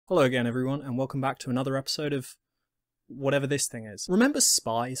Hello again everyone, and welcome back to another episode of whatever this thing is. Remember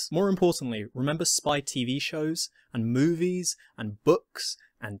spies? More importantly, remember spy TV shows, and movies, and books,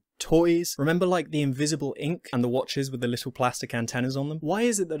 and toys? Remember like the invisible ink and the watches with the little plastic antennas on them? Why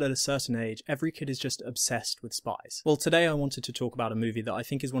is it that at a certain age, every kid is just obsessed with spies? Well, today I wanted to talk about a movie that I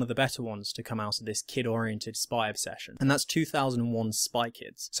think is one of the better ones to come out of this kid-oriented spy obsession, and that's 2001's Spy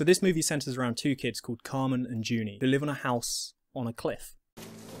Kids. So this movie centers around two kids called Carmen and Junie, who live in a house on a cliff.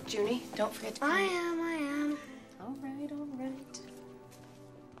 Junie, don't forget to... I am. All right.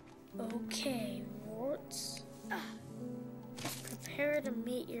 Okay, warts. Prepare to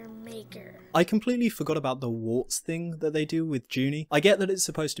meet your maker. I completely forgot about the warts thing that they do with Junie. I get that it's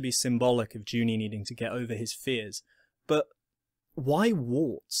supposed to be symbolic of Junie needing to get over his fears, but why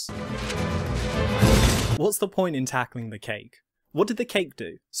warts? What's the point in tackling the cake? What did the cake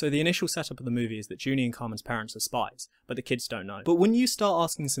do? So the initial setup of the movie is that Junie and Carmen's parents are spies, but the kids don't know. But when you start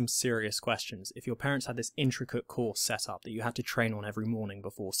asking some serious questions, if your parents had this intricate course set up that you had to train on every morning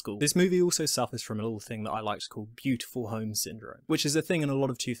before school, this movie also suffers from a little thing that I like to call beautiful home syndrome, which is a thing in a lot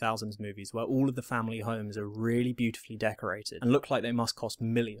of 2000s movies where all of the family homes are really beautifully decorated and look like they must cost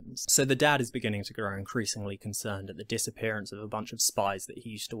millions. So the dad is beginning to grow increasingly concerned at the disappearance of a bunch of spies that he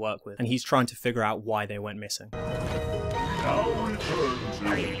used to work with, and he's trying to figure out why they went missing. Now return to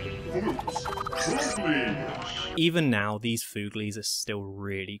Flukes Fooglies. Even now, these Fooglies are still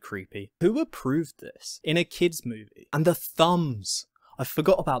really creepy. Who approved this? In a kids movie? And the thumbs! I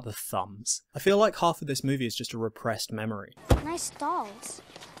forgot about the thumbs. I feel like half of this movie is just a repressed memory. Nice dolls.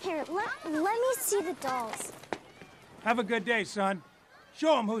 Here, let me see the dolls. Have a good day, son.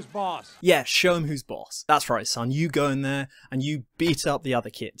 Show him who's boss. Yeah, show him who's boss. That's right, son. You go in there and you beat up the other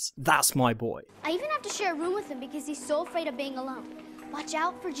kids. That's my boy. I even have to share a room with him because he's so afraid of being alone. Watch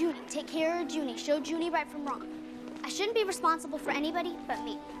out for Junie. Take care of Junie. Show Junie right from wrong. I shouldn't be responsible for anybody but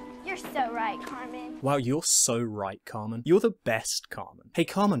me. You're so right, Carmen. Wow, you're so right, Carmen. You're the best, Carmen. Hey,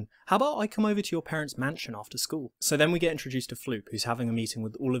 Carmen, how about I come over to your parents' mansion after school? So then we get introduced to Floop, who's having a meeting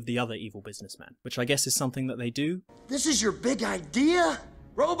with all of the other evil businessmen, which I guess is something that they do. This is your big idea?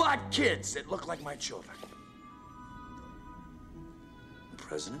 Robot kids that look like my children. The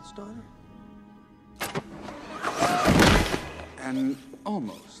president's daughter? An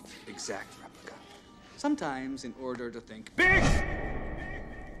almost exact replica. Sometimes, in order to think Big!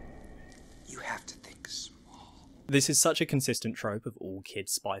 you have to think small. This is such a consistent trope of all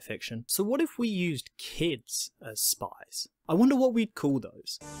kids spy fiction. So what if we used kids as spies? I wonder what we'd call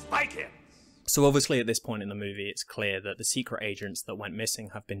those. Spy Kids! So obviously at this point in the movie it's clear that the secret agents that went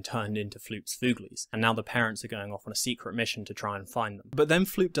missing have been turned into Floop's Fooglies, and now the parents are going off on a secret mission to try and find them. But then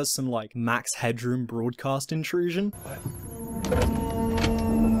Floop does some like Max Headroom broadcast intrusion. Watch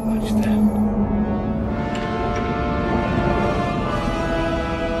them.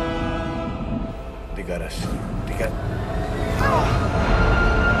 They got us. They got...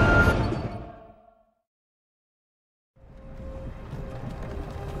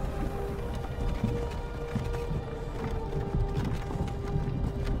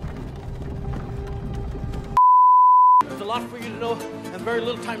 There's a lot for you to know and very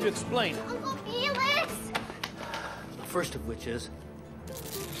little time to explain. Uncle Felix! The first of which is,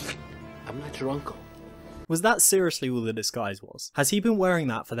 I'm not your uncle. Was that seriously all the disguise was? Has he been wearing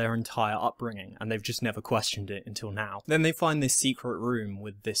that for their entire upbringing and they've just never questioned it until now? Then they find this secret room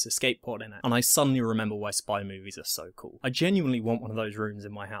with this escape pod in it, and I suddenly remember why spy movies are so cool. I genuinely want one of those rooms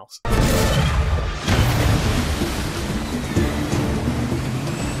in my house.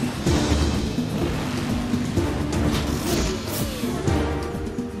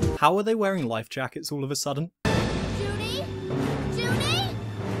 How are they wearing life jackets all of a sudden? Junie? Junie?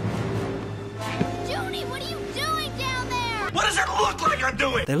 Junie, what are you doing down there? What does it look like I'm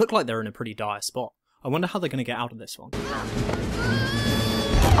doing? They look like they're in a pretty dire spot. I wonder how they're going to get out of this one.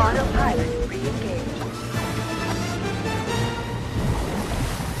 Autopilot re-engaged.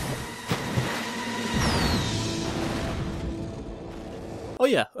 Oh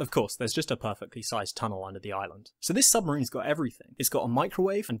yeah, of course, there's just a perfectly sized tunnel under the island. So this submarine's got everything. It's got a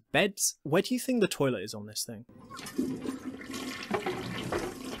microwave and beds. Where do you think the toilet is on this thing?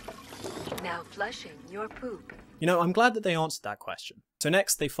 Now flushing your poop. You know, I'm glad that they answered that question. So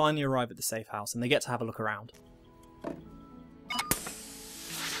next, they finally arrive at the safe house and they get to have a look around.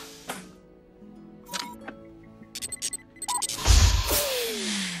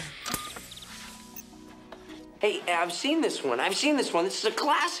 Hey, I've seen this one. This is a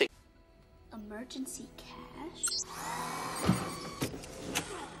classic. Emergency cash?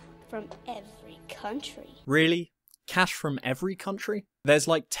 From every country. Really? Cash from every country? There's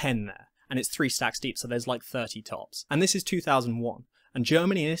like 10 there. and it's 3 stacks deep, so there's like 30 tops. And this is 2001. and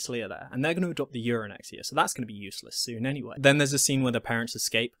Germany and Italy are there, and they're going to adopt the euro next year, so that's going to be useless soon anyway. Then there's a scene where the parents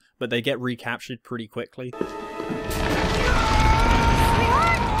escape, but they get recaptured pretty quickly.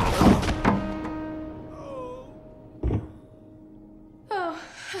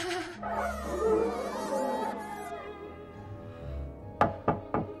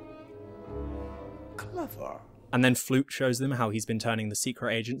 And then Floop shows them how he's been turning the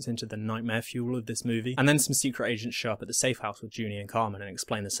secret agents into the nightmare fuel of this movie. And then some secret agents show up at the safe house with Junie and Carmen and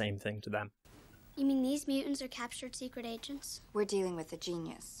explain the same thing to them. You mean these mutants are captured secret agents? We're dealing with a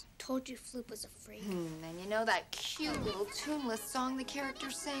genius. Told you Floop was a freak. And you know that cute little tuneless song the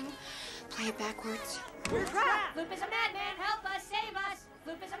characters sing? Play it backwards. We're trapped! Floop is a madman, help us, save us!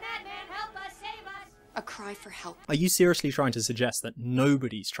 Floop is a madman, help us, save us! A cry for help. Are you seriously trying to suggest that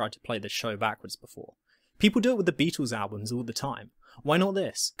nobody's tried to play this show backwards before? People do it with the Beatles albums all the time. Why not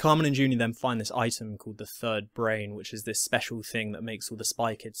this? Carmen and Junie then find this item called the third brain, which is this special thing that makes all the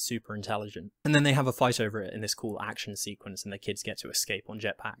spy kids super intelligent. And then they have a fight over it in this cool action sequence, and the kids get to escape on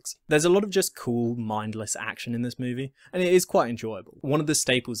jetpacks. There's a lot of just cool, mindless action in this movie, and it is quite enjoyable. One of the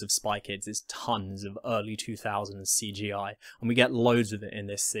staples of Spy Kids is tons of early 2000s CGI, and we get loads of it in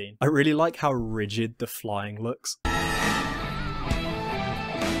this scene. I really like how rigid the flying looks.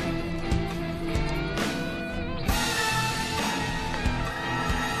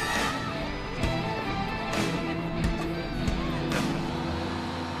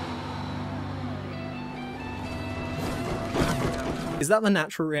 Is that the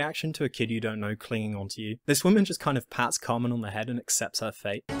natural reaction to a kid you don't know clinging onto you? This woman just kind of pats Carmen on the head and accepts her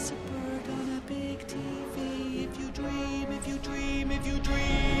fate.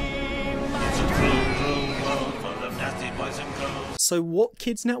 So what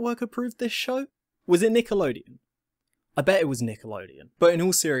kids network approved this show? Was it Nickelodeon? I bet it was Nickelodeon. But in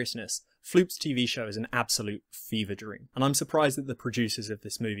all seriousness, Floop's TV show is an absolute fever dream, and I'm surprised that the producers of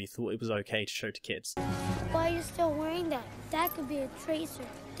this movie thought it was okay to show to kids. Why are you still wearing that? That could be a tracer.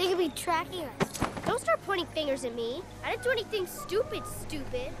 They could be tracking us. Don't start pointing fingers at me. I didn't do anything stupid. You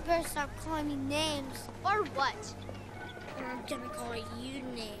better stop calling me names. Or what? Or I'm gonna call you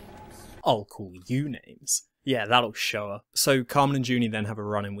names. I'll call you names. Yeah, that'll show her. So Carmen and Junie then have a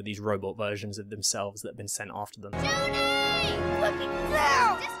run-in with these robot versions of themselves that have been sent after them. Junie! Look at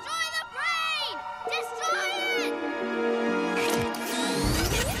now! Destroy the brain! Destroy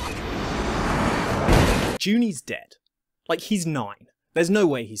it! Junie's dead. Like, he's 9. There's no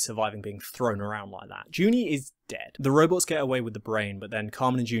way he's surviving being thrown around like that. Junie is dead. The robots get away with the brain, but then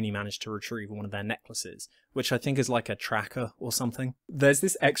Carmen and Junie manage to retrieve one of their necklaces, which I think is like a tracker or something. There's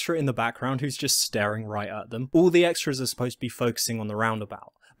this extra in the background who's just staring right at them. All the extras are supposed to be focusing on the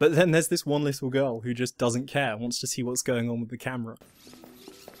roundabout, but then there's this one little girl who just doesn't care, wants to see what's going on with the camera.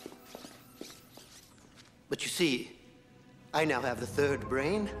 But you see, I now have the third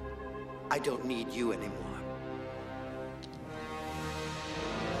brain. I don't need you anymore.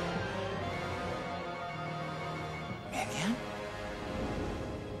 Minion?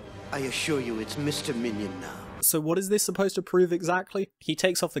 I assure you it's Mr. Minion now. So what is this supposed to prove exactly? He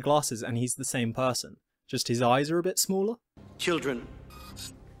takes off the glasses and he's the same person. Just his eyes are a bit smaller? Children,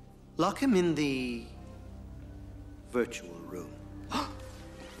 lock him in the virtual room.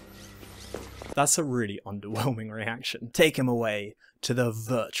 That's a really underwhelming reaction. Take him away to the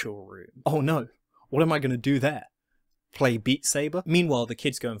virtual room. Oh no, what am I going to do there? Play Beat Saber? Meanwhile, the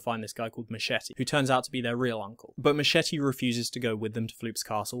kids go and find this guy called Machete, who turns out to be their real uncle. But Machete refuses to go with them to Floop's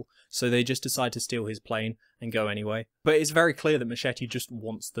castle, so they just decide to steal his plane and go anyway. But it's very clear that Machete just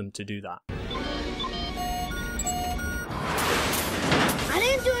wants them to do that. I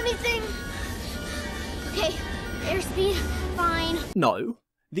didn't do anything! Okay, airspeed, fine. No.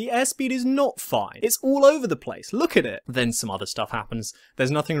 The airspeed is not fine. It's all over the place. Look at it. Then some other stuff happens.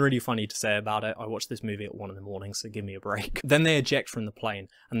 There's nothing really funny to say about it. I watched this movie at 1 in the morning, so give me a break. Then they eject from the plane,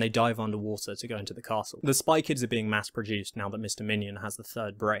 and they dive underwater to go into the castle. The Spy Kids are being mass-produced now that Mr. Minion has the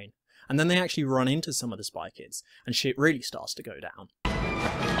third brain. And then they actually run into some of the Spy Kids, and shit really starts to go down. Can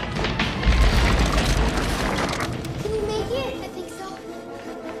you make it? I think so.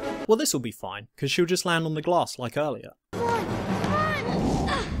 Well, this will be fine, because she'll just land on the glass like earlier.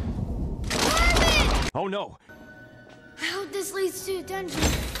 Oh no! I hope this leads to a dungeon.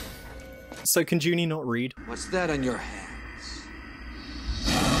 So can Junie not read? What's that on your hands?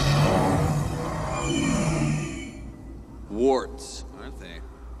 Warts, aren't they?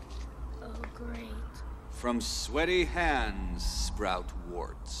 Oh, great. From sweaty hands sprout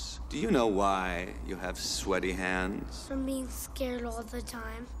warts. Do you know why you have sweaty hands? From being scared all the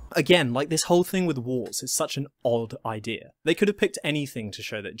time. Again, like, this whole thing with warts is such an odd idea. They could have picked anything to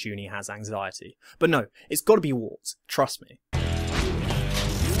show that Junie has anxiety. But no, it's gotta be warts. Trust me.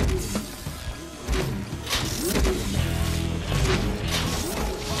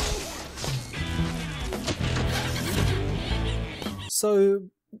 So,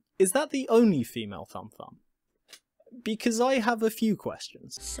 is that the only female Thum Thum? Because I have a few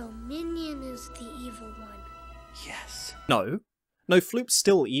questions. So Minion is the evil one. Yes. No, Floop's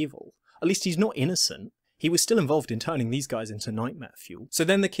still evil. At least he's not innocent. He was still involved in turning these guys into nightmare fuel. So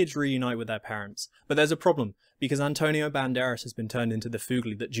then the kids reunite with their parents. But there's a problem, because Antonio Banderas has been turned into the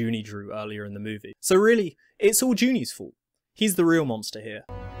Foogly that Junie drew earlier in the movie. So really, it's all Junie's fault. He's the real monster here.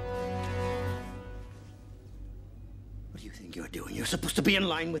 What do you think you're doing? You're supposed to be in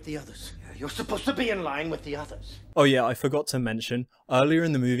line with the others. You're supposed to be in line with the others. Oh yeah, I forgot to mention, earlier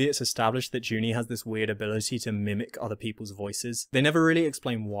in the movie it's established that Junie has this weird ability to mimic other people's voices. They never really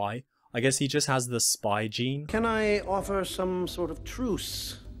explain why. I guess he just has the spy gene. Can I offer some sort of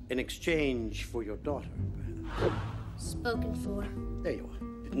truce in exchange for your daughter? Spoken for. There you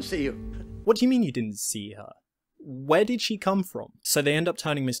are. Didn't see you. What do you mean you didn't see her? Where did she come from? So they end up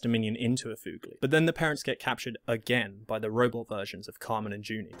turning Mr. Minion into a Foogly. But then the parents get captured again by the robot versions of Carmen and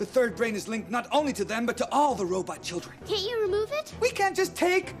Junie. The third brain is linked not only to them, but to all the robot children. Can't you remove it? We can't just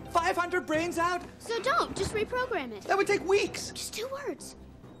take 500 brains out. So don't, just reprogram it. That would take weeks. Just 2 words.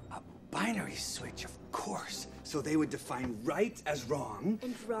 A binary switch, of course. So they would define right as wrong.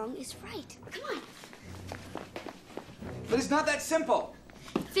 And wrong is right. Come on. But it's not that simple.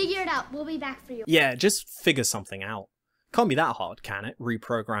 Figure it out. We'll be back for you. Yeah, just figure something out. Can't be that hard, can it?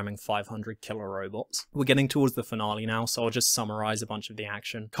 Reprogramming 500 killer robots. We're getting towards the finale now, so I'll just summarize a bunch of the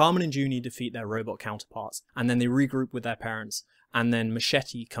action. Carmen and Junie defeat their robot counterparts, and then they regroup with their parents, and then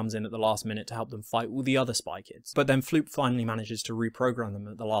Machete comes in at the last minute to help them fight all the other Spy Kids. But then Floop finally manages to reprogram them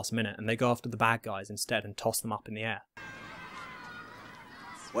at the last minute, and they go after the bad guys instead and toss them up in the air.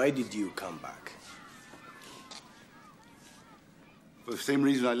 Why did you come back? For the same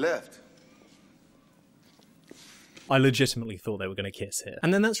reason I left. I legitimately thought they were going to kiss here.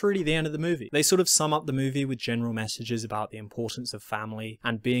 And then that's really the end of the movie. They sort of sum up the movie with general messages about the importance of family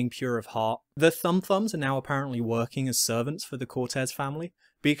and being pure of heart. The Thum Thums are now apparently working as servants for the Cortez family,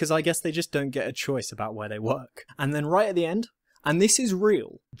 because I guess they just don't get a choice about where they work. And then right at the end, and this is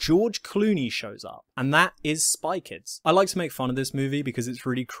real, George Clooney shows up, and that is Spy Kids. I like to make fun of this movie because it's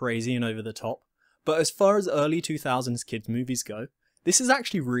really crazy and over the top, but as far as early 2000s kids movies go, this is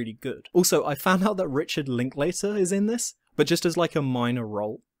actually really good. Also, I found out that Richard Linklater is in this, but just as like a minor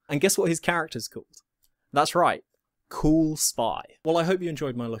role. And guess what his character's called? That's right, Cool Spy. Well, I hope you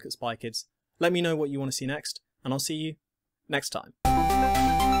enjoyed my look at Spy Kids. Let me know what you want to see next, and I'll see you next time.